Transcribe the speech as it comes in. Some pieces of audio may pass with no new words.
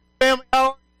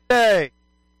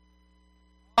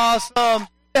Awesome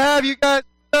to have you guys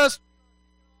with us.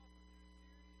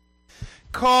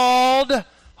 Called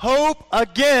Hope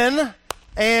Again,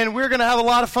 and we're going to have a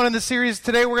lot of fun in this series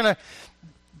today. We're going to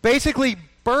basically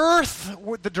birth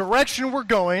the direction we're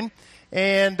going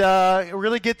and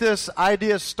really get this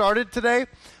idea started today.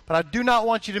 But I do not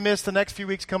want you to miss the next few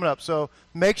weeks coming up, so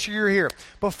make sure you're here.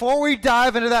 Before we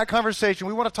dive into that conversation,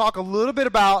 we want to talk a little bit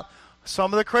about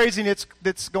some of the craziness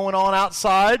that's going on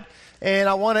outside. And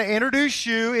I want to introduce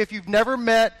you, if you've never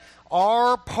met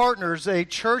our partners, a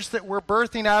church that we're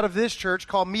birthing out of this church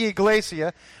called Mi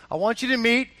Iglesia. I want you to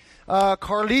meet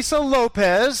Carlisa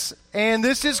Lopez, and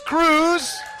this is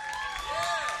Cruz.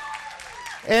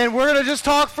 And we're going to just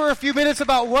talk for a few minutes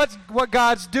about what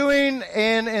God's doing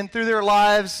and through their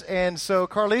lives. And so,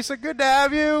 Carlisa, good to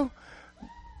have you.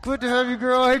 Good to have you,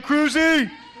 girl. Hey,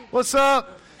 Cruzy, what's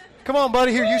up? Come on,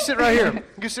 buddy. Here, you sit right here.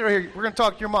 You sit right here. We're going to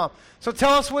talk to your mom. So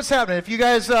tell us what's happening. If you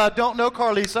guys don't know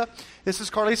Carlisa, this is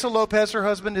Carlisa Lopez. Her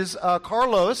husband is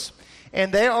Carlos,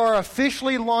 and they are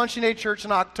officially launching a church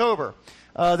in October.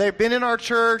 They've been in our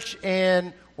church,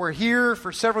 and we're here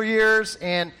for several years,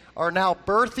 and are now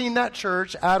birthing that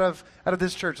church out of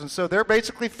this church. And so they're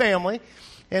basically family.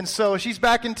 And so she's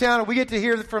back in town, and we get to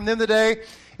hear from them today,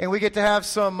 and we get to have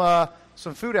some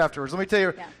food afterwards. Let me tell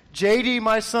you, JD,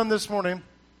 my son, this morning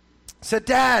said,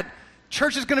 "Dad,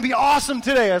 church is going to be awesome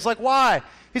today." I was like, "Why?"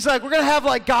 He's like, "We're going to have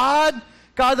like God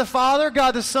the Father,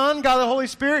 God the Son, God the Holy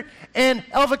Spirit, and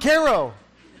El Vaquero."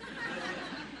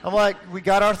 I'm like, "We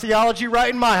got our theology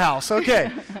right in my house."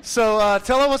 Okay. So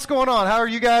tell them what's going on. How are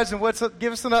you guys? And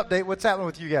give us an update. What's happening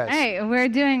with you guys? Hey, we're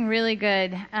doing really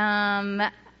good.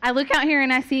 I look out here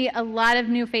and I see a lot of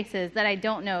new faces that I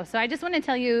don't know. So I just want to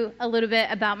tell you a little bit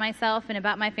about myself and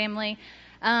about my family.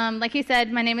 Like you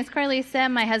said, my name is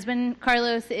Carlisa. My husband,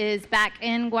 Carlos, is back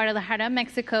in Guadalajara,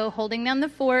 Mexico, holding down the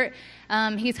fort.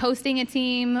 He's hosting a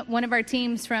team. One of our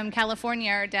teams from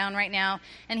California are down right now,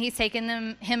 and he's taking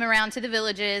him around to the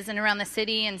villages and around the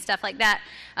city and stuff like that.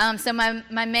 So my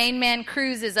main man,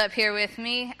 Cruz, is up here with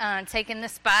me, taking the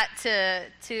spot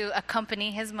to accompany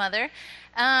his mother.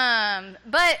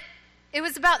 But it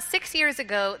was about 6 years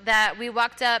ago that we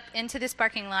walked up into this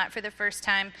parking lot for the first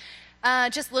time,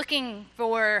 just looking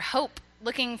for hope,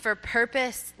 looking for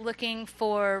purpose, looking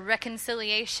for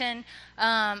reconciliation.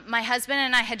 My husband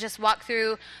and I had just walked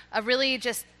through a really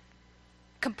just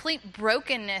complete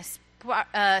brokenness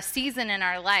season in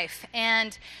our life.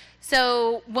 And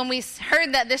so when we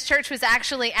heard that this church was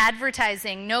actually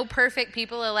advertising no perfect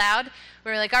people allowed,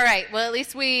 we were like, all right, well, at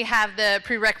least we have the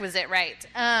prerequisite right.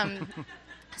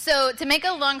 So to make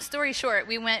a long story short,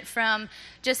 we went from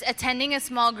just attending a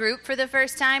small group for the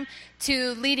first time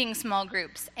to leading small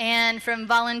groups, and from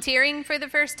volunteering for the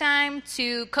first time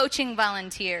to coaching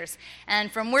volunteers,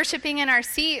 and from worshiping in our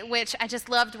seat, which I just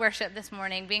loved worship this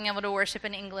morning. Being able to worship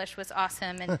in English was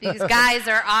awesome, and these guys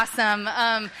are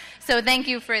awesome. So thank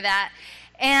you for that.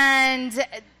 And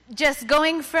just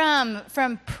going from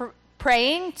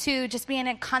praying to just being in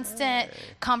a constant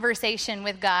conversation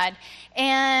with God.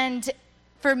 And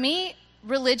for me,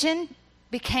 religion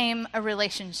became a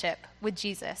relationship with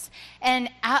Jesus. And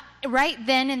right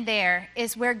then and there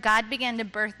is where God began to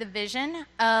birth the vision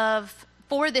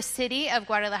for the city of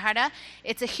Guadalajara.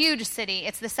 It's a huge city.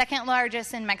 It's the second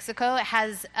largest in Mexico. It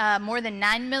has more than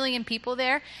 9 million people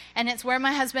there. And it's where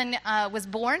my husband was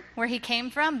born, where he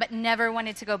came from, but never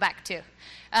wanted to go back to.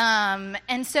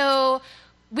 And so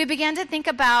we began to think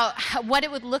about what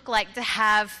it would look like to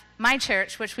have my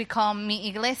church, which we call Mi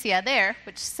Iglesia there,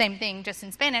 which same thing, just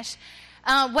in Spanish,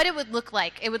 what it would look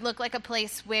like. It would look like a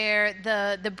place where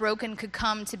the broken could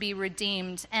come to be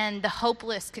redeemed, and the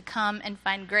hopeless could come and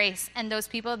find grace, and those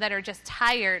people that are just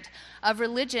tired of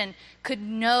religion could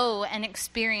know and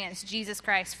experience Jesus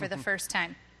Christ for the first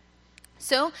time.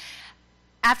 So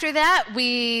after that,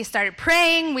 we started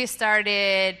praying, we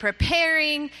started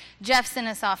preparing. Jeff sent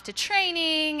us off to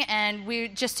training, and we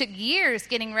just took years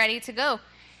getting ready to go.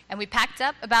 And we packed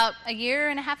up about a year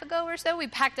and a half ago or so. We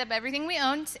packed up everything we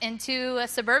owned into a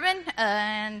Suburban,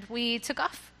 and we took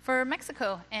off for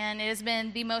Mexico. And it has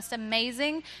been the most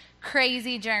amazing,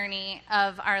 crazy journey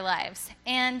of our lives.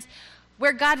 And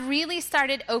where God really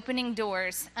started opening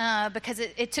doors, because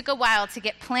it took a while to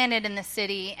get planted in the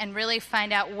city and really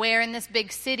find out where in this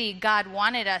big city God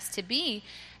wanted us to be,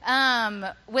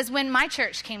 was when my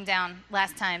church came down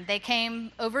last time. They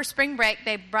came over spring break.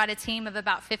 They brought a team of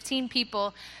about 15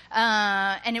 people,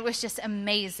 and it was just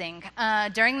amazing.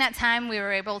 During that time, we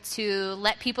were able to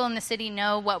let people in the city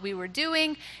know what we were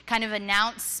doing, kind of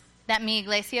announce that Mi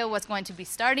Iglesia was going to be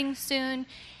starting soon.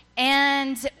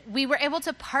 And we were able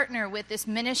to partner with this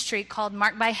ministry called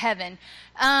Marked by Heaven.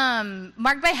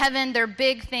 Marked by Heaven, their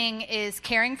big thing is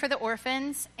caring for the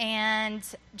orphans and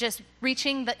just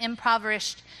reaching the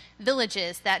impoverished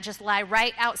villages that just lie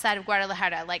right outside of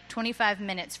Guadalajara, like 25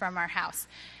 minutes from our house.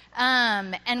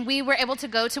 And we were able to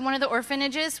go to one of the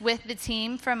orphanages with the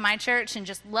team from my church and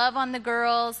just love on the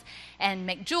girls and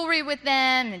make jewelry with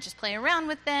them and just play around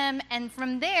with them. And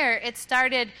from there, it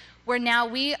started where now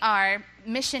we are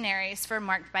missionaries for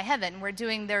Marked by Heaven. We're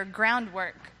doing their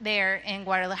groundwork there in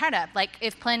Guadalajara. Like,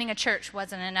 if planning a church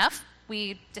wasn't enough,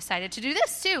 we decided to do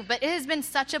this too. But it has been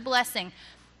such a blessing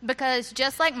because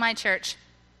just like my church,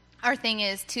 our thing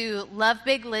is to love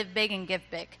big, live big, and give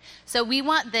big. So we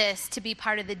want this to be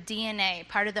part of the DNA,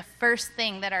 part of the first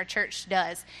thing that our church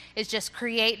does, is just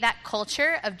create that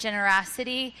culture of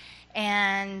generosity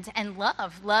and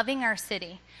loving our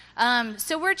city.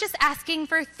 So we're just asking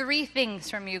for 3 things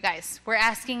from you guys. We're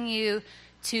asking you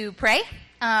to pray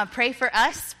for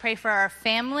us, pray for our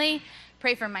family,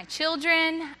 pray for my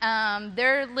children.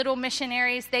 They're little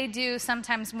missionaries. They do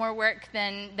sometimes more work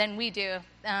than we do.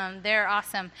 They're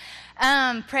awesome.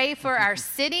 Pray for our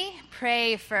city.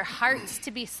 Pray for hearts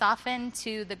to be softened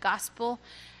to the gospel.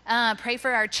 Pray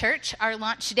for our church. Our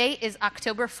launch date is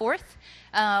October 4th.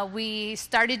 We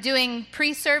started doing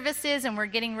pre-services, and we're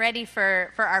getting ready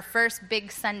for our first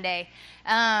big Sunday.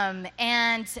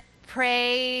 And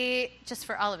pray just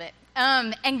for all of it.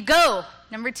 And go.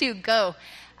 Number 2, go.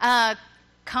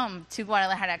 Come to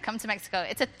Guadalajara. Come to Mexico.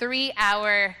 It's a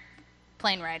 3-hour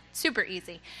plane ride. Super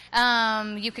easy.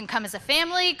 You can come as a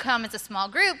family, come as a small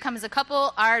group, come as a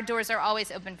couple. Our doors are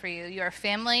always open for you. You're a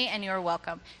family, and you're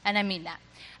welcome. And I mean that.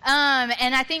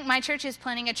 And I think my church is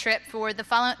planning a trip for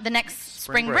the next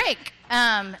spring break.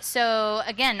 So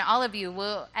again, all of you,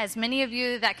 as many of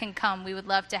you that can come, we would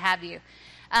love to have you.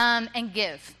 And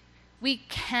give. We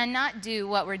cannot do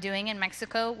what we're doing in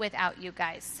Mexico without you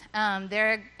guys.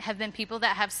 There have been people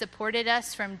that have supported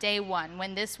us from day one,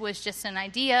 when this was just an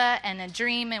idea and a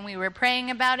dream and we were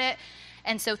praying about it.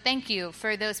 And so thank you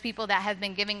for those people that have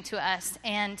been giving to us.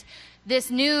 And this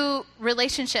new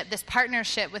relationship, this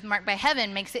partnership with Marked by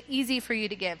Heaven makes it easy for you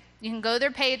to give. You can go to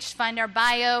their page, find our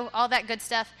bio, all that good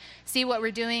stuff, see what we're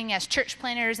doing as church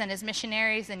planners and as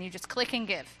missionaries, and you just click and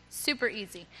give. Super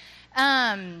easy.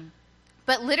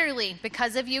 But literally,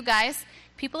 because of you guys,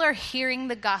 people are hearing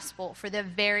the gospel for the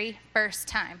very first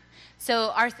time.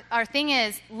 So our thing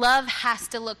is, love has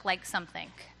to look like something.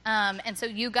 And so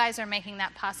you guys are making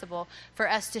that possible for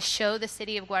us to show the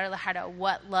city of Guadalajara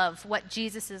what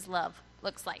Jesus' love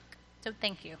looks like. So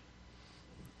thank you.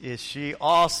 Is she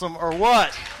awesome or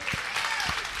what?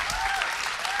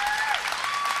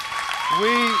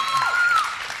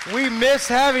 We miss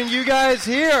having you guys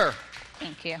here.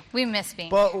 Thank you. We miss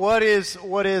being But here.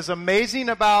 what is amazing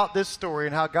about this story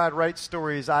and how God writes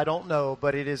stories, I don't know,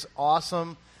 but it is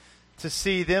awesome to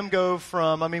see them go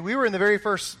from, we were in the very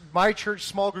first My Church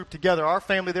small group together, our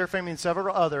family, their family, and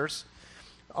several others.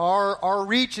 Our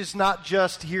reach is not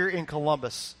just here in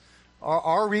Columbus.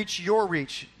 Our reach,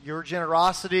 your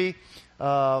generosity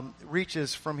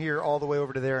reaches from here all the way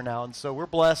over to there now. And so we're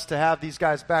blessed to have these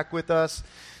guys back with us.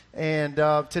 And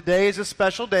today is a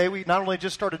special day. We not only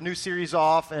just started a new series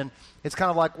off, and it's kind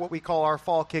of like what we call our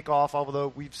fall kickoff,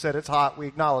 although we've said it's hot, we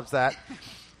acknowledge that.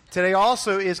 Today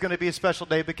also is going to be a special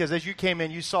day because as you came in,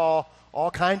 you saw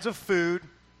all kinds of food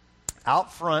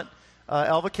out front.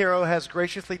 El Vaquero has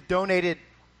graciously donated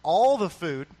all the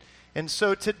food. And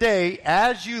so today,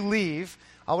 as you leave,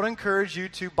 I would encourage you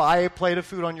to buy a plate of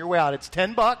food on your way out. It's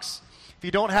 $10. If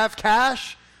you don't have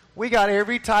cash, we got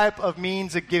every type of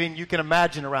means of giving you can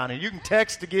imagine around here. You can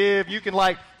text to give. You can,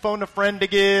 phone a friend to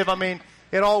give.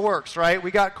 It all works, right?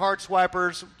 We got card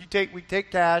swipers. We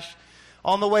take cash.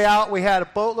 On the way out, we had a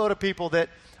boatload of people that,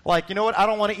 you know what, I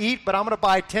don't want to eat, but I'm going to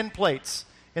buy 10 plates.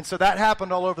 And so that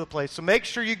happened all over the place. So make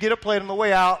sure you get a plate on the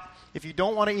way out. If you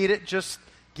don't want to eat it, just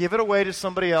give it away to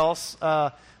somebody else.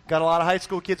 Got a lot of high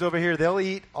school kids over here. They'll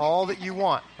eat all that you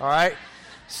want, all right?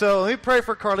 So let me pray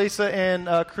for Carlisa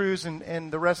and Cruz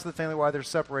and the rest of the family while they're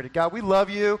separated. God, we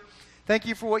love you. Thank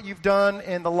you for what you've done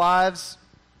in the lives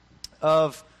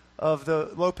of the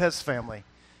Lopez family.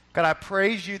 God, I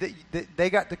praise you that they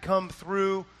got to come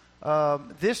through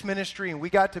this ministry and we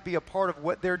got to be a part of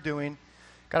what they're doing.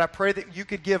 God, I pray that you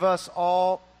could give us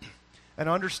all an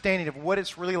understanding of what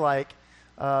it's really like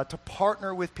to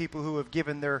partner with people who have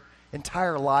given their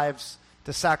entire lives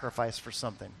to sacrifice for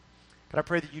something. God, I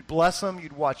pray that you'd bless them,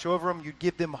 you'd watch over them, you'd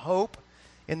give them hope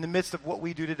in the midst of what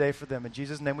we do today for them. In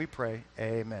Jesus' name we pray.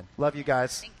 Amen. Love you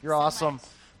guys. You're awesome.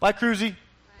 Bye, Cruzy.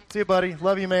 See you, buddy.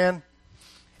 Love you, man.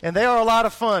 And they are a lot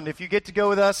of fun. If you get to go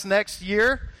with us next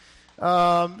year,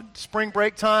 spring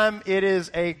break time, it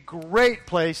is a great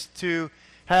place to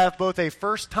have both a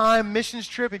first-time missions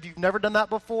trip if you've never done that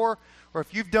before, or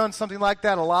if you've done something like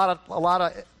that a lot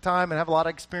of time and have a lot of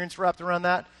experience wrapped around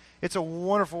that. It's a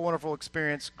wonderful, wonderful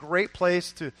experience. Great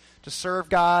place to serve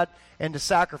God and to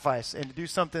sacrifice and to do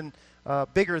something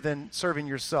bigger than serving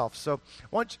yourself. So,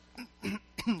 want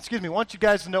you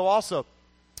guys to know also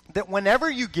that whenever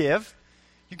you give,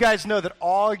 you guys know that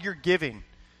all your giving,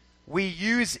 we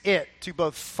use it to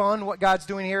both fund what God's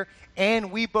doing here,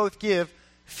 and we both give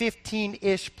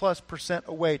 15-ish plus %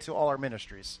 away to all our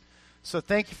ministries. So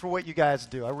thank you for what you guys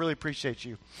do. I really appreciate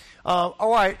you.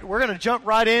 All right, we're going to jump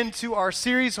right into our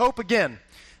series, Hope Again.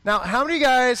 Now, how many of you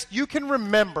guys, you can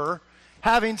remember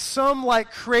having some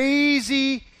like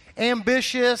crazy,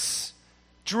 ambitious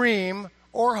dream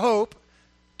or hope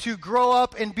to grow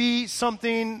up and be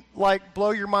something like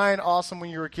blow your mind awesome when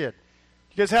you were a kid?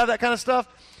 You guys have that kind of stuff?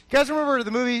 You guys remember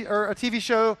the movie or a TV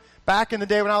show back in the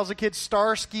day when I was a kid,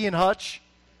 Starsky and Hutch?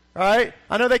 Right?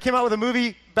 I know they came out with a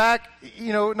movie back,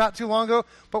 not too long ago.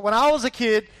 But when I was a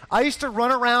kid, I used to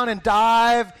run around and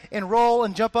dive and roll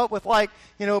and jump up with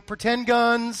pretend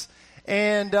guns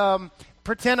and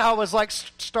pretend I was like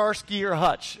Starsky or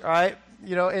Hutch. All right?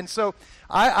 And so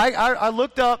I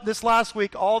looked up this last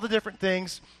week all the different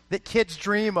things that kids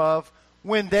dream of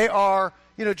when they are,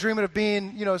 dreaming of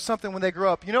being, something when they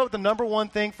grow up. You know what the number one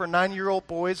thing for 9-year-old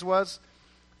boys was?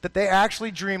 That they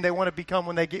actually dream they want to become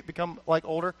when they become like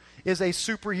older is a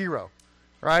superhero,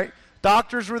 right?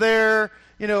 Doctors were there,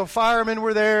 firemen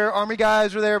were there, army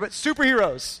guys were there, but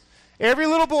superheroes. Every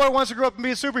little boy wants to grow up and be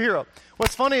a superhero.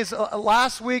 What's funny is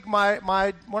last week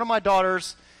one of my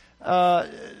daughters,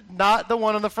 not the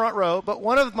one in the front row, but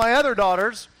one of my other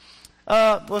daughters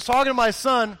was talking to my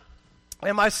son,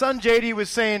 and my son JD was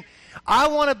saying, "I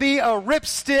want to be a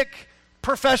ripstick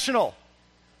professional."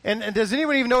 And does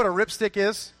anyone even know what a ripstick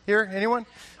is here? Anyone?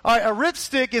 All right, a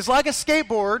ripstick is like a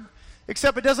skateboard,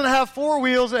 except it doesn't have 4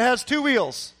 wheels, it has 2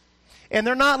 wheels. And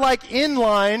they're not like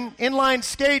inline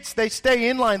skates, they stay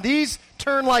inline. These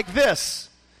turn like this.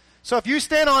 So if you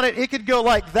stand on it, it could go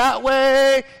like that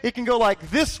way, it can go like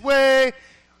this way,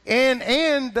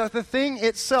 and the thing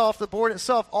itself, the board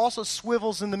itself, also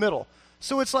swivels in the middle.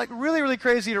 So it's like really, really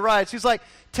crazy to ride. So he's like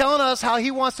telling us how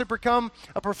he wants to become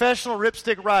a professional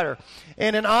ripstick rider.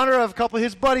 And in honor of a couple of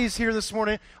his buddies here this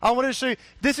morning, I wanted to show you,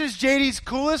 this is JD's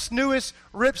coolest, newest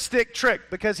ripstick trick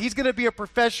because he's going to be a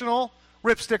professional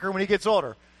ripsticker when he gets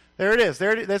older. There it is.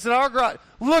 There it is. That's in our garage.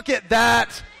 Look at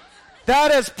that.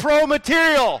 That is pro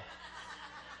material.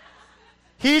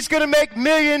 He's going to make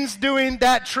millions doing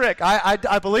that trick.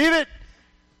 I believe it.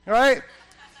 All right?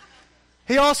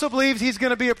 He also believes he's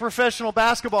going to be a professional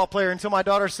basketball player until my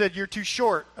daughter said, "You're too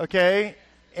short, okay?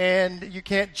 And you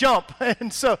can't jump."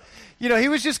 And so, he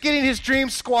was just getting his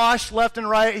dreams squashed left and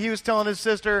right. He was telling his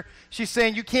sister, she's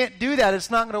saying, "You can't do that. It's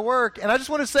not going to work." And I just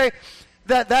want to say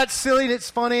that that's silly and it's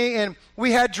funny, and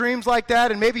we had dreams like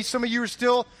that, and maybe some of you are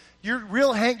still,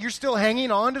 you're still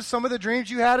hanging on to some of the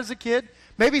dreams you had as a kid.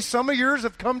 Maybe some of yours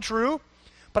have come true.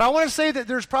 But I want to say that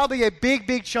there's probably a big,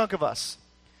 big chunk of us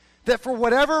that for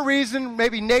whatever reason,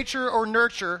 maybe nature or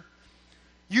nurture,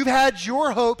 you've had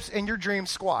your hopes and your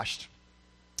dreams squashed.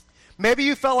 Maybe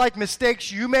you felt like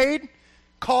mistakes you made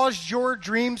caused your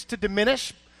dreams to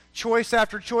diminish, choice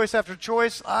after choice after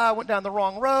choice. I went down the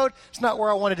wrong road. It's not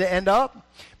where I wanted to end up.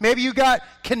 Maybe you got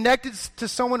connected to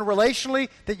someone relationally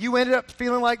that you ended up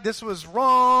feeling like this was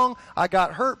wrong. I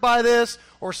got hurt by this.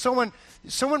 Or someone,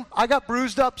 I got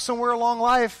bruised up somewhere along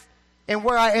life, and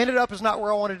where I ended up is not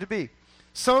where I wanted to be.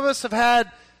 Some of us have had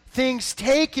things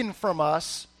taken from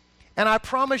us, and I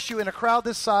promise you in a crowd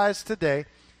this size today,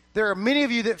 there are many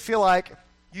of you that feel like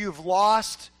you've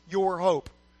lost your hope.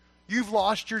 You've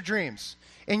lost your dreams.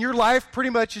 And your life pretty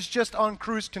much is just on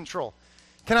cruise control.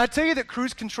 Can I tell you that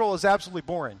cruise control is absolutely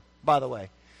boring, by the way?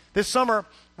 This summer,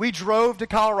 we drove to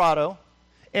Colorado,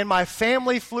 and my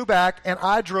family flew back, and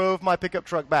I drove my pickup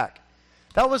truck back.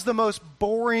 That was the most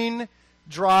boring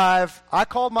drive. I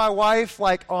called my wife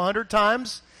like 100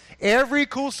 times. Every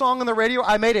cool song on the radio,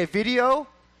 I made a video.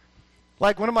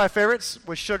 Like one of my favorites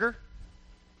was Sugar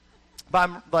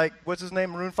by, what's his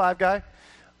name, Maroon 5 guy.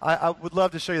 I would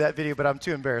love to show you that video, but I'm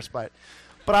too embarrassed by it.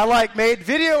 But I made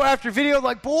video after video,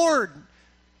 bored.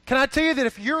 Can I tell you that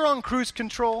if you're on cruise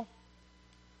control,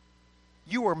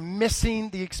 you are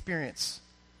missing the experience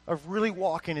of really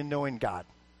walking and knowing God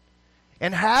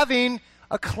and having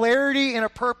a clarity and a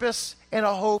purpose and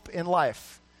a hope in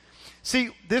life. See,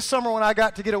 this summer when I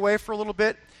got to get away for a little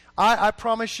bit, I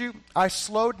promise you, I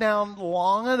slowed down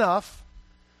long enough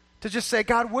to just say,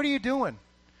 "God, what are you doing?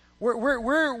 Where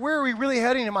are we really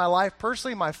heading in my life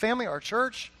personally, my family, our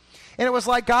church?" And it was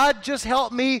like God just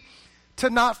helped me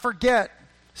to not forget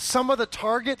some of the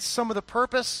targets, some of the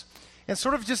purpose, and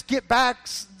sort of just get back,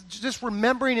 just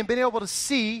remembering and being able to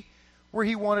see where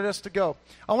he wanted us to go.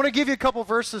 I want to give you a couple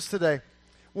verses today.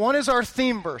 One is our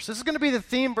theme verse. This is going to be the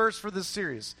theme verse for this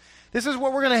series. This is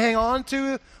what we're going to hang on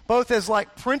to, both as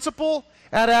like principle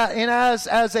and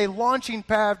as a launching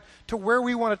pad to where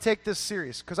we want to take this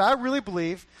series. Because I really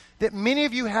believe that many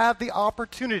of you have the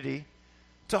opportunity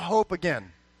to hope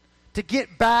again, to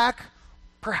get back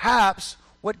perhaps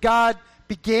what God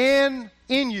began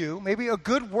in you, maybe a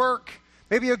good work,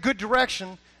 maybe a good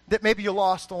direction that maybe you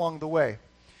lost along the way.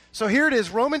 So here it is.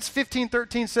 Romans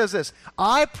 15:13 says this.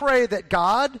 I pray that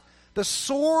God, the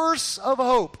source of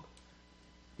hope,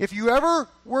 if you ever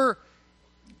were,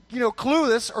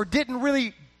 clueless or didn't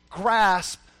really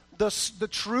grasp the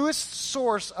truest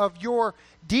source of your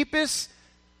deepest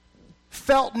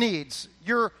felt needs,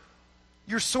 your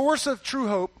source of true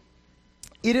hope,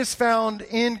 it is found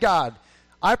in God.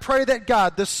 I pray that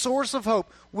God, the source of hope,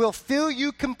 will fill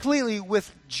you completely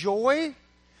with joy,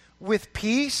 with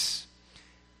peace,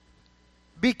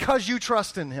 because you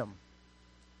trust in him.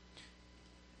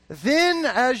 Then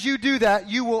as you do that,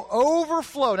 you will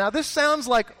overflow. Now this sounds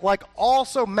like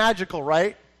also magical,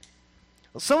 right?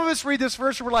 Some of us read this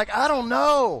verse and we're like, I don't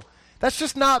know. That's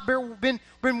just not been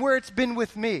where it's been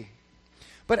with me.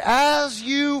 But as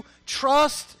you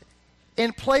trust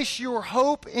and place your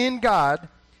hope in God,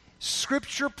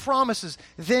 Scripture promises,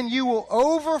 then you will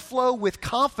overflow with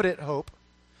confident hope,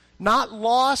 not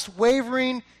lost,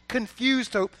 wavering,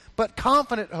 confused hope, but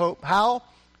confident hope. How?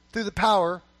 Through the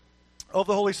power of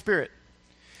the Holy Spirit.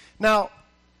 Now,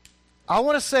 I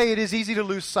want to say it is easy to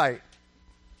lose sight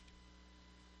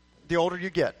the older you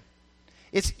get.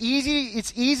 It's easy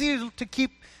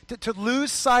to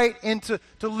lose sight and to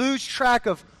lose track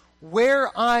of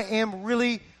where I am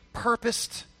really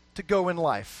purposed to go in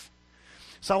life.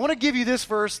 So I want to give you this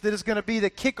verse that is going to be the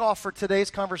kickoff for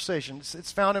today's conversation.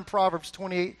 It's found in Proverbs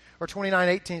 28 or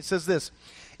 29:18. It says this.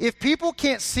 If people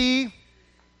can't see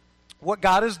what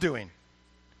God is doing,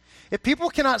 if people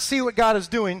cannot see what God is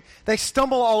doing, they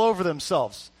stumble all over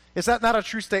themselves. Is that not a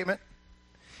true statement?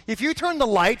 If you turn the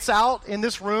lights out in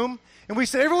this room and we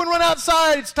said, everyone run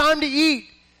outside, it's time to eat,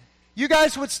 you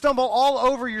guys would stumble all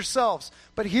over yourselves.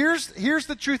 But here's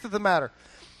the truth of the matter.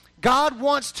 God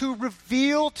wants to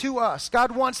reveal to us.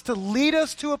 God wants to lead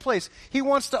us to a place. He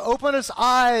wants to open his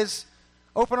eyes,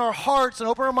 open our hearts, and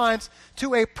open our minds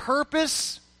to a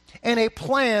purpose and a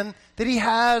plan that he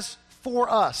has for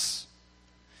us.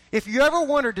 If you ever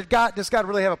wondered, does God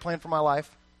really have a plan for my life?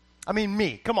 I mean,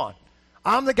 me, come on.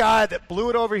 I'm the guy that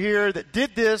blew it over here, that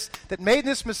did this, that made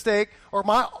this mistake, or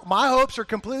my hopes are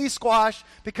completely squashed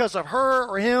because of her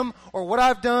or him or what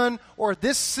I've done or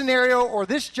this scenario or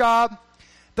this job.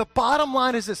 The bottom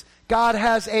line is this. God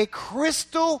has a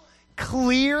crystal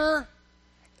clear,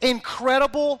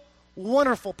 incredible,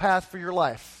 wonderful path for your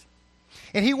life.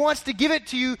 And he wants to give it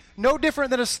to you no different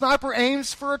than a sniper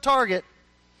aims for a target.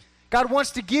 God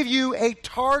wants to give you a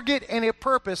target and a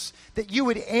purpose that you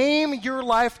would aim your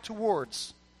life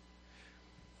towards.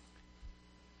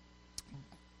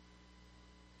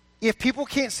 If people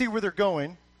can't see where they're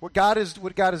going, what God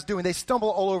is doing, they stumble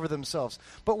all over themselves.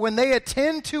 But when they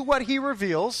attend to what he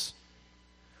reveals,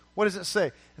 what does it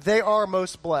say? They are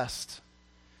most blessed.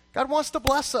 God wants to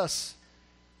bless us.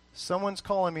 Someone's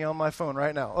calling me on my phone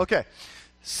right now. Okay,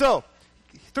 so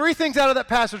 3 things out of that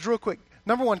passage real quick.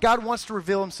 Number 1, God wants to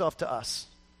reveal himself to us.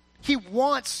 He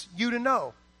wants you to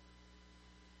know.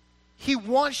 He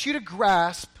wants you to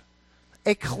grasp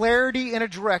a clarity and a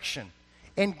direction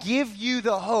and give you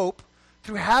the hope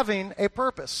through having a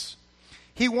purpose.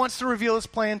 He wants to reveal his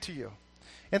plan to you.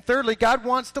 And thirdly, God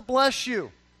wants to bless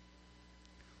you.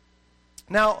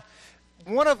 Now,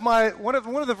 one of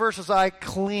the verses I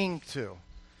cling to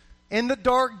in the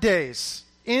dark days,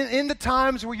 in the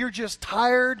times where you're just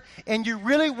tired and you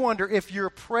really wonder if your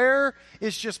prayer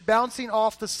is just bouncing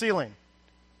off the ceiling.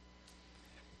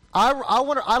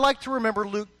 I like to remember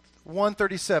Luke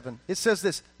 1:37. It says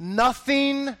this,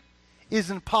 nothing is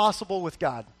impossible with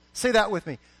God. Say that with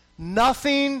me.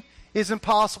 Nothing is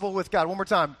impossible with God. One more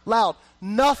time, loud.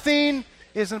 Nothing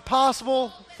is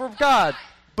impossible for God.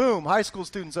 Boom, high school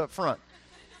students up front.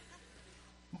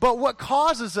 But what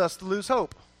causes us to lose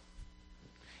hope?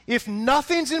 If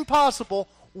nothing's impossible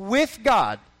with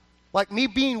God, like me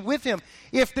being with him,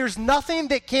 if there's nothing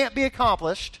that can't be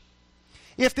accomplished,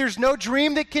 if there's no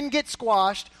dream that can get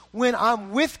squashed, when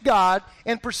I'm with God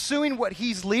and pursuing what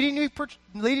he's leading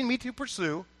me to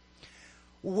pursue,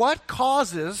 what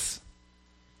causes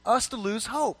us to lose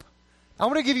hope? I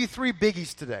want to give you 3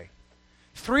 biggies today.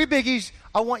 3 biggies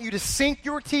I want you to sink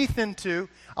your teeth into.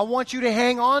 I want you to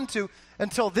hang on to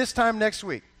until this time next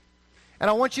week. And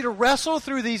I want you to wrestle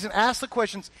through these and ask the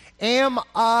questions, am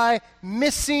I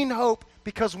missing hope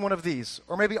because of one of these?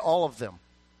 Or maybe all of them.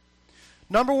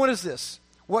 Number 1 is this.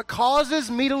 What causes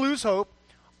me to lose hope,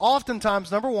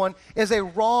 oftentimes, number 1, is a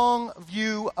wrong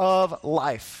view of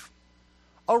life.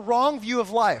 A wrong view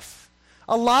of life.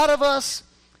 A lot of us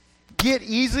get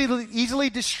easily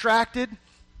distracted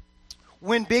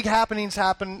when big happenings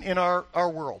happen in our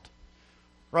world,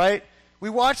 right? We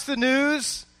watch the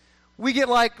news, we get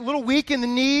like a little weak in the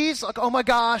knees, like, oh my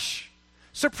gosh,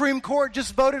 Supreme Court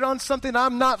just voted on something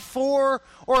I'm not for,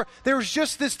 or there was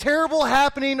just this terrible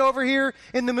happening over here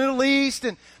in the Middle East,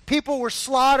 and people were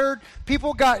slaughtered,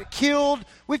 people got killed,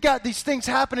 we've got these things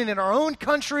happening in our own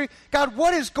country. God,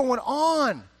 what is going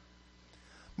on?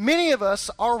 Many of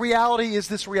us, our reality is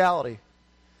this reality.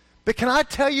 But can I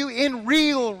tell you, in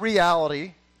real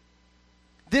reality,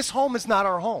 this home is not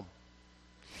our home.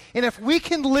 And if we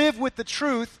can live with the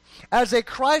truth as a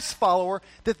Christ follower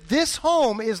that this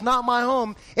home is not my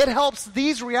home, it helps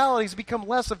these realities become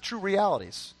less of true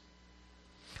realities.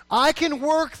 I can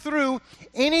work through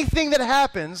anything that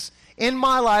happens in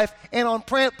my life and on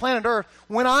planet Earth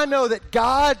when I know that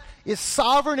God is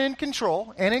sovereign and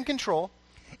in control,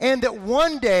 and that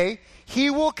one day He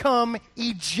will come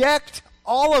eject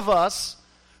all of us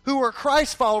who are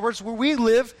Christ followers where we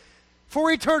live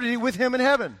for eternity with Him in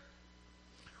heaven.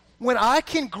 When I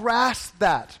can grasp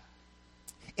that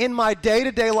in my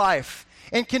day-to-day life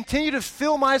and continue to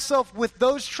fill myself with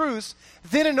those truths,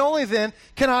 then and only then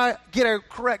can I get a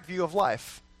correct view of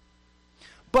life.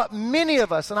 But many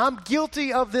of us, and I'm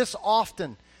guilty of this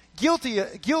often, guilty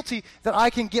that I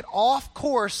can get off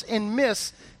course and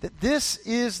miss that this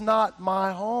is not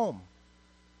my home.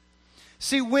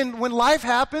 See, when life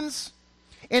happens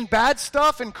and bad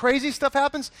stuff and crazy stuff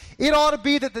happens, it ought to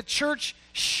be that the church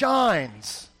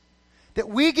shines. That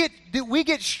we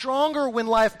get stronger when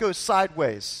life goes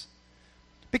sideways.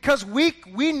 Because we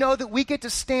know that we get to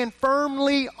stand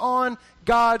firmly on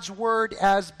God's word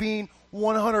as being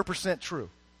 100% true.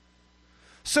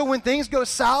 So when things go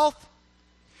south,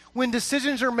 when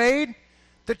decisions are made,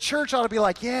 the church ought to be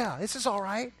like, yeah, this is all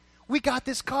right. We got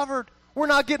this covered. We're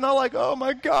not getting all like, oh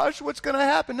my gosh, what's going to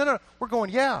happen? No. We're going,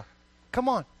 yeah, come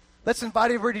on. Let's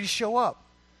invite everybody to show up.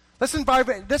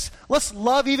 Let's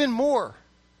love even more.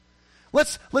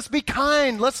 Let's be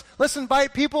kind. Let's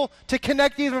invite people to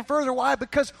connect even further. Why?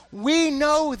 Because we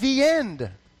know the end.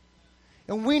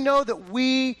 And we know that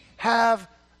we have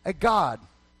a God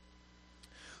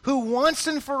who once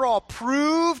and for all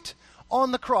proved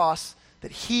on the cross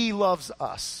that He loves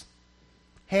us.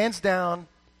 Hands down,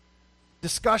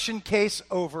 discussion case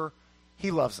over,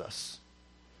 He loves us.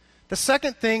 The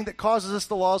second thing that causes us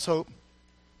to lose hope,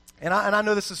 and I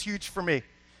know this is huge for me.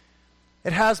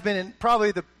 It has been in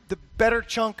probably the better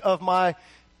chunk of my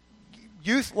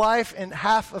youth life and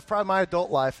half of probably my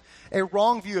adult life, a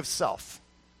wrong view of self.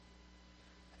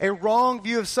 A wrong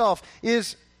view of self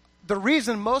is the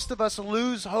reason most of us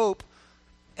lose hope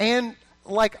and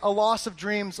like a loss of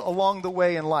dreams along the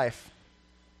way in life.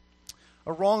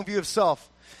 A wrong view of self.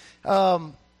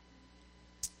 Let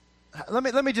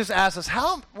me just ask this: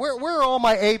 where are all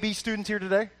my A-B students here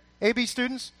today? A-B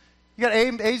students? You got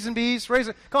A's and B's? Raise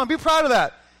it. Come on, be proud of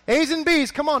that. A's and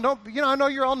B's. Come on, I know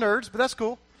you're all nerds, but that's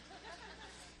cool.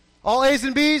 All A's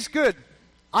and B's, good.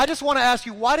 I just want to ask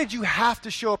you, why did you have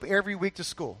to show up every week to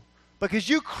school? Because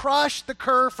you crushed the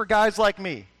curve for guys like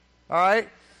me. All right?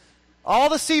 All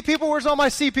the C people, where's all my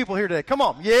C people here today? Come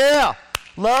on. Yeah.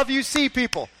 Love you C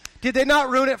people. Did they not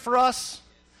ruin it for us?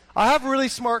 I have really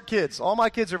smart kids. All my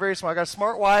kids are very smart. I got a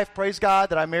smart wife, praise God,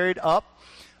 that I married up.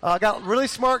 I got really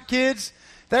smart kids.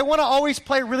 They want to always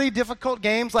play really difficult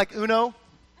games like Uno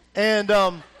and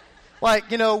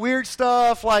weird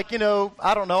stuff like, I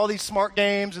don't know, all these smart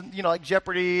games and, like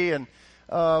Jeopardy and,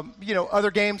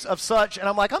 other games of such. And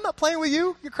I'm like, I'm not playing with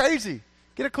you. You're crazy.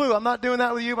 Get a clue. I'm not doing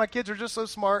that with you. My kids are just so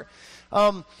smart.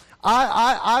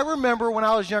 I remember when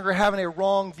I was younger having a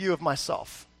wrong view of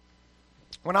myself.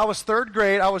 When I was third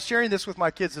grade, I was sharing this with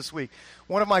my kids this week.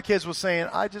 One of my kids was saying,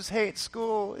 I just hate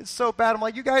school. It's so bad. I'm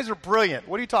like, you guys are brilliant.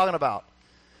 What are you talking about?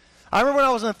 I remember when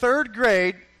I was in third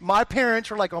grade, my parents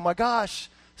were like, oh my gosh,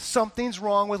 something's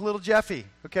wrong with little Jeffy,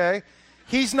 okay?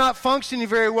 He's not functioning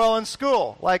very well in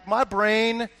school. Like my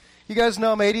brain, you guys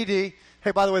know I'm ADD.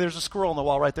 Hey, by the way, there's a squirrel on the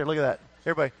wall right there. Look at that.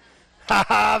 Everybody. Ha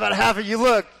ha, about half of you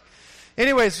look.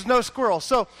 Anyways, there's no squirrel.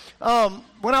 So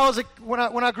when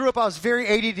I grew up, I was very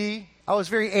ADD. I was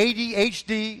very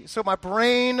ADHD. So my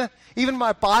brain, even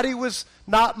my body was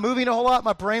not moving a whole lot.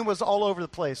 My brain was all over the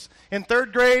place. In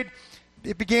third grade,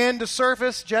 it began to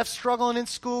surface. Jeff's struggling in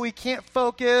school. He can't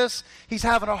focus. He's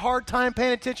having a hard time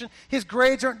paying attention. His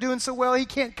grades aren't doing so well. He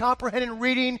can't comprehend in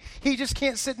reading. He just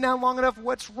can't sit down long enough.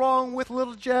 What's wrong with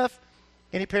little Jeff?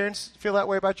 Any parents feel that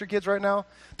way about your kids right now?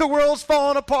 The world's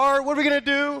falling apart. What are we going to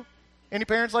do? Any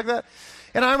parents like that?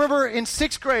 And I remember in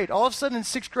 6th grade, all of a sudden in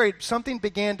 6th grade, something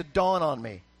began to dawn on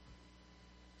me.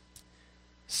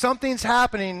 Something's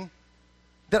happening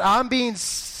that I'm being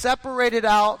separated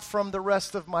out from the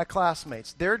rest of my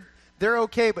classmates. They're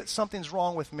okay, but something's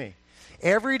wrong with me.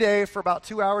 Every day for about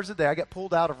 2 hours a day, I get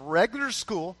pulled out of regular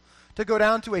school to go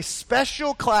down to a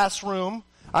special classroom.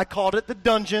 I called it the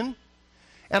dungeon,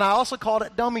 and I also called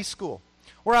it dummy school,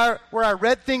 where I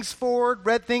read things forward,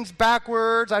 read things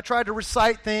backwards. I tried to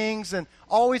recite things and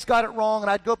always got it wrong,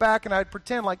 and I'd go back and I'd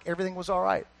pretend like everything was all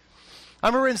right. I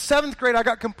remember in 7th grade, I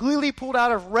got completely pulled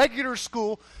out of regular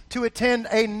school to attend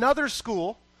another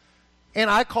school, and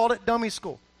I called it dummy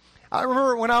school. I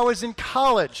remember when I was in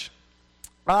college,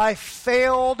 I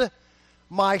failed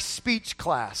my speech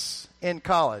class in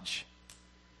college.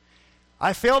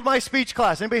 I failed my speech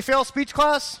class. Anybody fail speech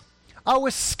class? I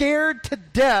was scared to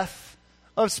death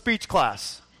of speech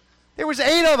class. There was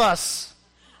 8 of us.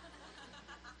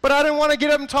 But I didn't want to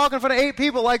get up and talk in front of 8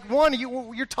 people. Like, one,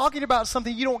 you're talking about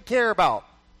something you don't care about,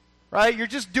 right? You're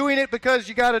just doing it because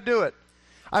you got to do it.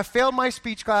 I failed my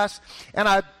speech class, and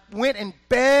I went and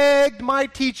begged my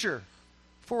teacher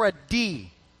for a D.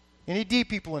 Any D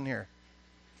people in here?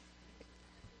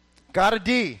 Got a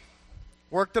D.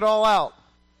 Worked it all out.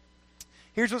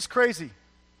 Here's what's crazy.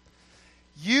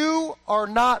 You are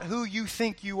not who you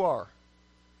think you are.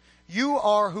 You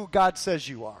are who God says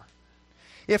you are.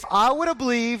 If I would have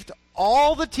believed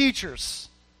all the teachers,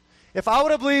 if I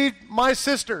would have believed my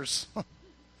sisters,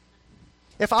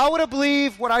 if I would have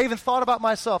believed what I even thought about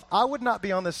myself, I would not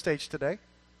be on this stage today.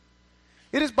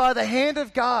 It is by the hand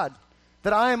of God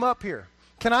that I am up here.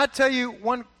 Can I tell you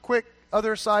one quick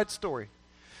other side story?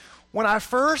 When I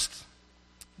first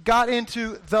got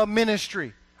into the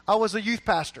ministry, I was a youth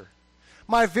pastor.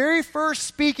 My very first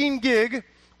speaking gig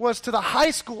was to the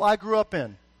high school I grew up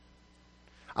in.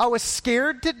 I was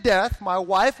scared to death. My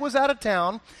wife was out of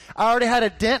town. I already had a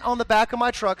dent on the back of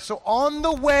my truck. So on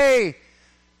the way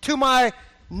to my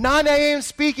 9 a.m.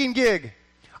 speaking gig,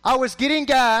 I was getting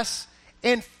gas,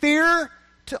 and fear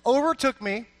overtook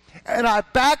me, and I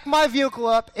backed my vehicle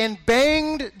up and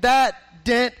banged that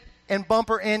dent and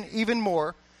bumper in even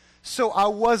more, so I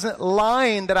wasn't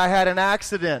lying that I had an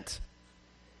accident.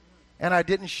 And I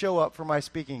didn't show up for my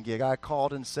speaking gig. I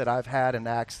called and said, I've had an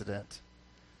accident.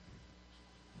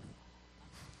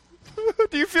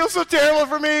 Do you feel so terrible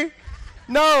for me?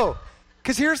 No,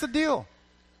 because here's the deal.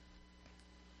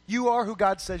 You are who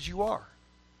God says you are.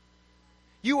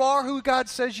 You are who God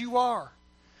says you are.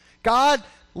 God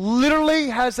literally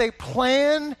has a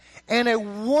plan and a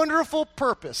wonderful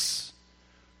purpose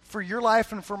for your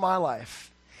life and for my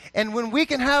life. And when we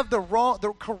can have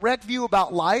the correct view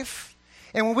about life,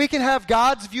 and when we can have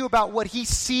God's view about what He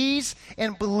sees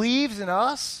and believes in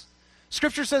us,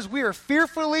 Scripture says we are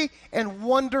fearfully and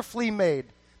wonderfully made.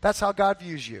 That's how God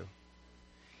views you.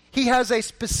 He has a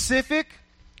specific,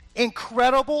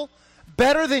 incredible,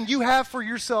 better than you have for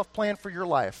yourself plan for your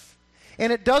life.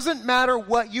 And it doesn't matter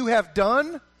what you have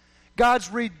done.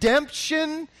 God's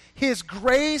redemption, His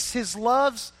grace, His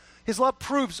love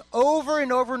proves over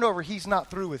and over and over He's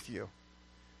not through with you.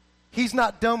 He's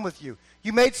not done with you.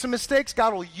 You made some mistakes.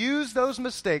 God will use those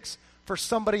mistakes for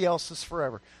somebody else's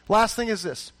forever. Last thing is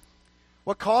this.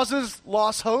 What causes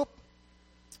lost hope,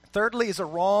 thirdly, is a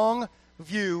wrong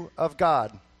view of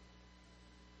God.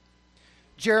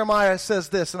 Jeremiah says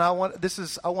this, and I want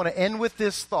to end with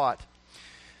this thought.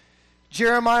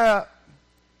 Jeremiah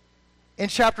in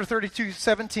chapter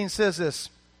 32:17 says this.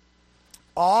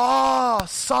 Ah,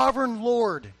 sovereign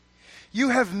Lord, you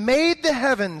have made the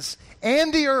heavens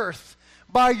and the earth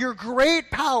by your great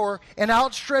power and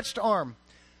outstretched arm.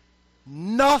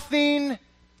 Nothing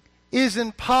is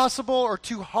impossible or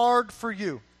too hard for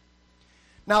you.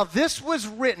 Now, this was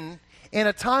written in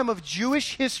a time of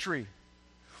Jewish history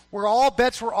where all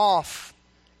bets were off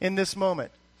in this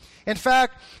moment. In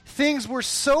fact, things were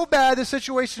so bad, the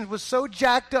situation was so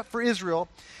jacked up for Israel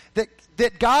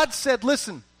that God said,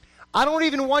 listen, I don't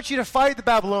even want you to fight the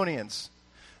Babylonians.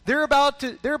 They're about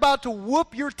to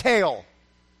whoop your tail.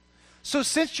 So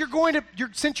since you're going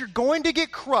to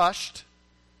get crushed,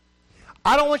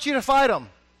 I don't want you to fight them.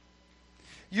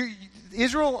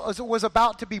 Israel was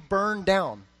about to be burned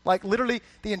down. Like literally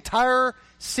the entire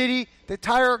city, the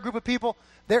entire group of people,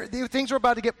 things were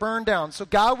about to get burned down. So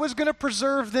God was going to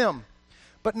preserve them,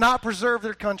 but not preserve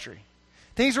their country.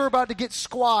 Things were about to get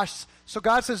squashed. So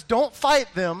God says, don't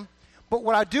fight them, But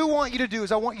what I do want you to do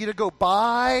is I want you to go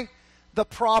buy the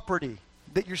property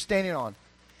that you're standing on.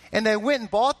 And they went and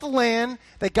bought the land,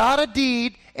 they got a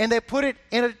deed, and they put it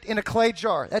in a clay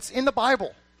jar. That's in the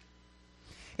Bible.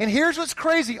 And here's what's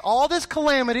crazy. All this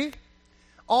calamity,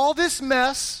 all this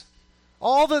mess,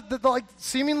 all the like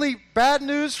seemingly bad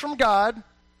news from God,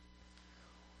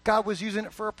 God was using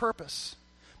it for a purpose.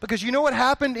 Because you know what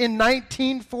happened in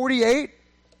 1948?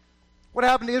 What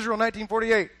happened to Israel in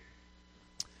 1948?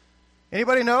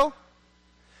 Anybody know?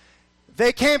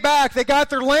 They came back. They got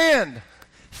their land.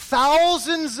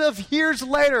 Thousands of years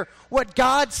later, what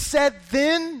God said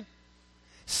then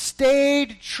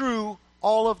stayed true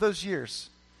all of those years.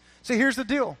 So here's the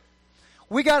deal.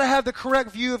 We got to have the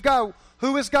correct view of God.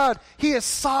 Who is God? He is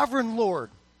sovereign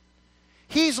Lord.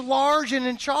 He's large and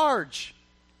in charge.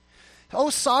 Oh,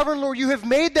 sovereign Lord, you have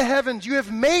made the heavens, you have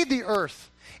made the earth,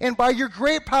 and by your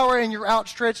great power and your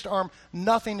outstretched arm,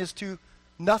 nothing is too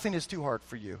hard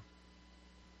for you.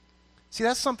 See,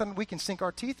 that's something we can sink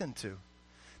our teeth into.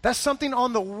 That's something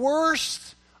on the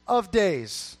worst of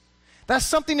days. That's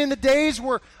something in the days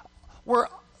where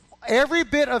every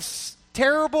bit of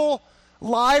terrible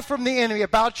lie from the enemy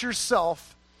about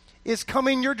yourself is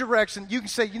coming your direction. You can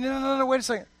say, no, wait a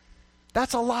second.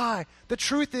 That's a lie. The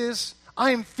truth is,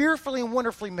 I am fearfully and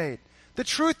wonderfully made. The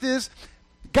truth is,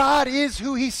 God is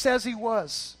who he says he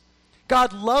was.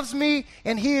 God loves me,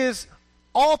 and he is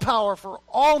all-powerful,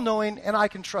 all-knowing, and I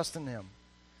can trust in him.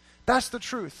 That's the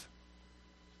truth.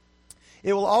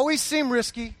 It will always seem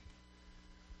risky,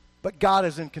 but God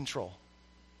is in control.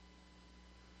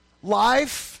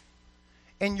 Life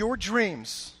and your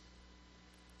dreams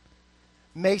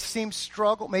may seem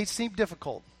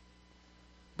difficult,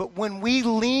 but when we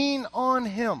lean on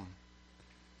him,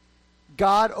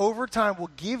 God over time will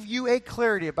give you a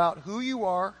clarity about who you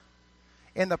are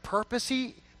and the purpose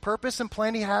and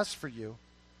plan he has for you.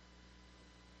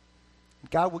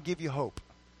 God will give you hope.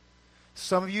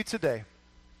 Some of you today,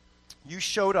 you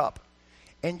showed up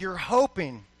and you're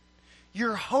hoping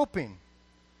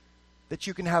that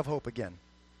you can have hope again.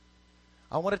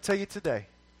 I want to tell you today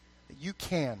that you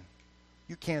can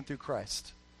through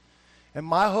Christ. And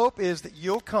my hope is that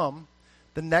you'll come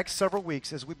the next several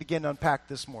weeks as we begin to unpack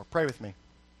this more. Pray with me.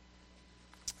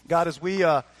 God, as we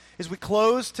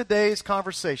close today's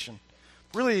conversation,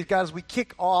 really, God, as we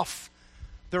kick off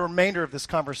the remainder of this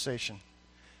conversation,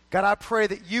 God, I pray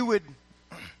that you would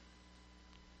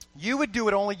do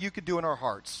what only you could do in our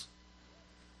hearts.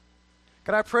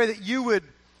 God, I pray that you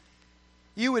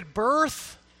would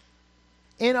birth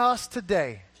in us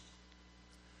today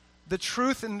the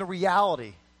truth and the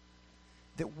reality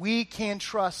that we can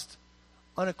trust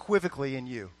unequivocally in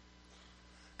you.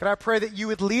 God, I pray that you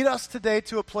would lead us today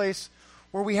to a place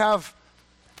where we have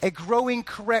a growing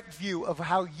correct view of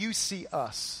how you see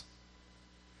us.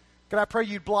 God, I pray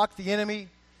you'd block the enemy,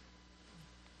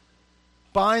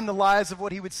 bind the lies of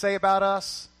what he would say about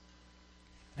us,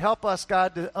 and help us,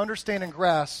 God, to understand and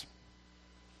grasp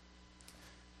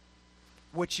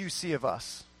what you see of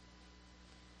us.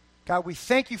 God, we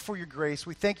thank you for your grace.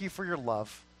 We thank you for your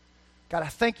love. God, I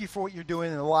thank you for what you're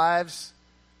doing in the lives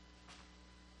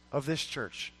of this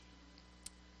church.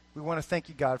 We want to thank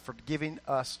you, God, for giving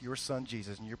us your son,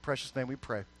 Jesus. In your precious name we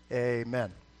pray.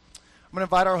 Amen. I'm going to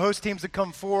invite our host teams to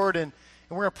come forward, and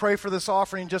we're going to pray for this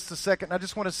offering in just a second. I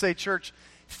just want to say, church,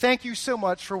 thank you so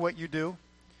much for what you do,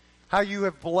 how you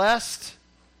have blessed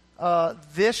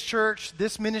this church,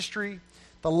 this ministry,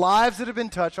 the lives that have been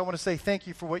touched. I want to say thank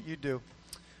you for what you do.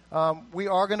 We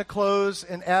are going to close,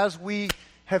 and as we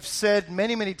have said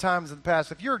many, many times in the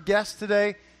past, if you're a guest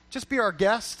today, just be our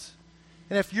guest.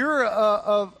 And if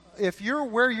you're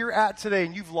where you're at today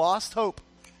and you've lost hope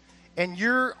and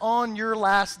you're on your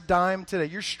last dime today,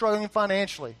 you're struggling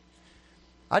financially,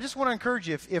 I just want to encourage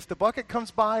you, if the bucket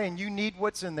comes by and you need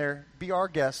what's in there, be our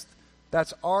guest.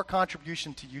 That's our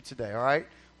contribution to you today, all right?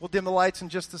 We'll dim the lights in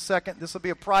just a second. This will be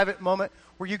a private moment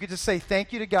where you can just say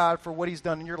thank you to God for what he's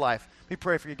done in your life. We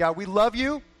pray for you. God, we love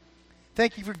you.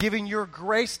 Thank you for giving your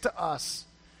grace to us.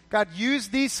 God, use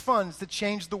these funds to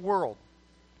change the world.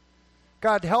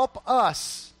 God, help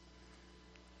us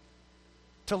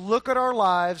to look at our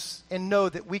lives and know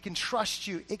that we can trust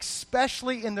you,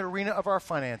 especially in the arena of our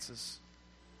finances.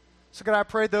 So God, I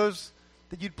pray that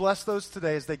you'd bless those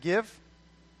today as they give.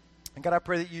 And God, I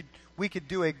pray that we could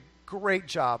do a great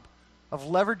job of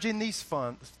leveraging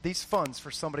these funds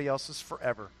for somebody else's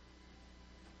forever.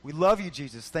 We love you,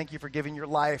 Jesus. Thank you for giving your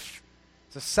life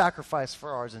as a sacrifice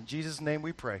for ours. In Jesus' name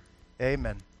we pray.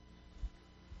 Amen.